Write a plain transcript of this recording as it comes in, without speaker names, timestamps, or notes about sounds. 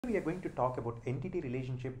We are going to talk about entity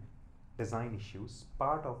relationship design issues,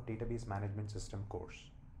 part of database management system course.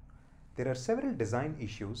 There are several design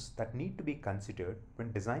issues that need to be considered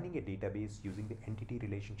when designing a database using the entity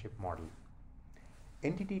relationship model.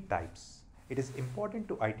 Entity types. It is important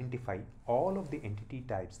to identify all of the entity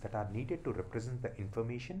types that are needed to represent the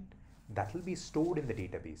information that will be stored in the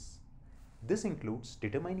database. This includes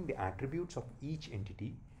determining the attributes of each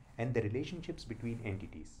entity and the relationships between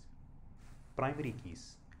entities. Primary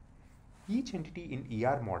keys. Each entity in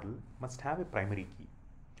ER model must have a primary key,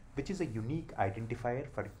 which is a unique identifier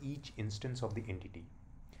for each instance of the entity.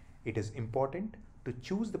 It is important to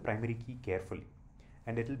choose the primary key carefully,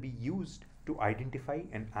 and it will be used to identify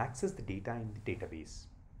and access the data in the database.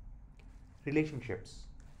 Relationships.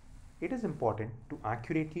 It is important to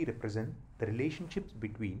accurately represent the relationships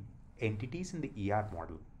between entities in the ER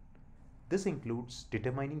model. This includes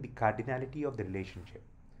determining the cardinality of the relationship.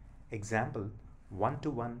 Example,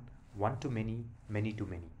 one-to-one, one-to-many,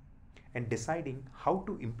 many-to-many, and deciding how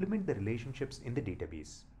to implement the relationships in the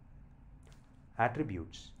database.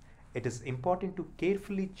 Attributes. It is important to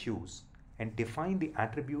carefully choose and define the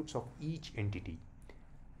attributes of each entity,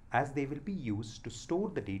 as they will be used to store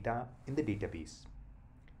the data in the database.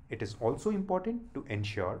 It is also important to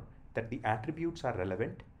ensure that the attributes are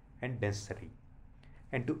relevant and necessary,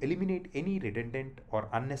 and to eliminate any redundant or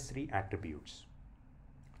unnecessary attributes.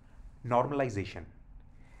 Normalization.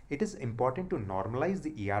 It is important to normalize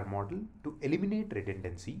the ER model to eliminate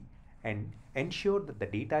redundancy and ensure that the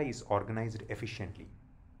data is organized efficiently.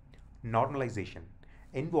 Normalization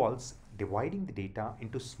involves dividing the data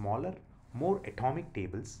into smaller, more atomic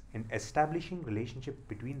tables and establishing relationship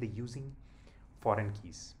between the using foreign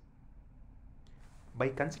keys. By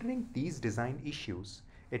considering these design issues,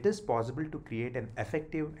 it is possible to create an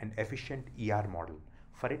effective and efficient ER model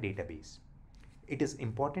for a database. It is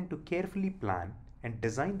important to carefully plan and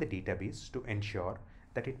design the database to ensure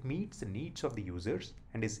that it meets the needs of the users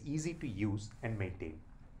and is easy to use and maintain.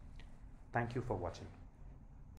 Thank you for watching.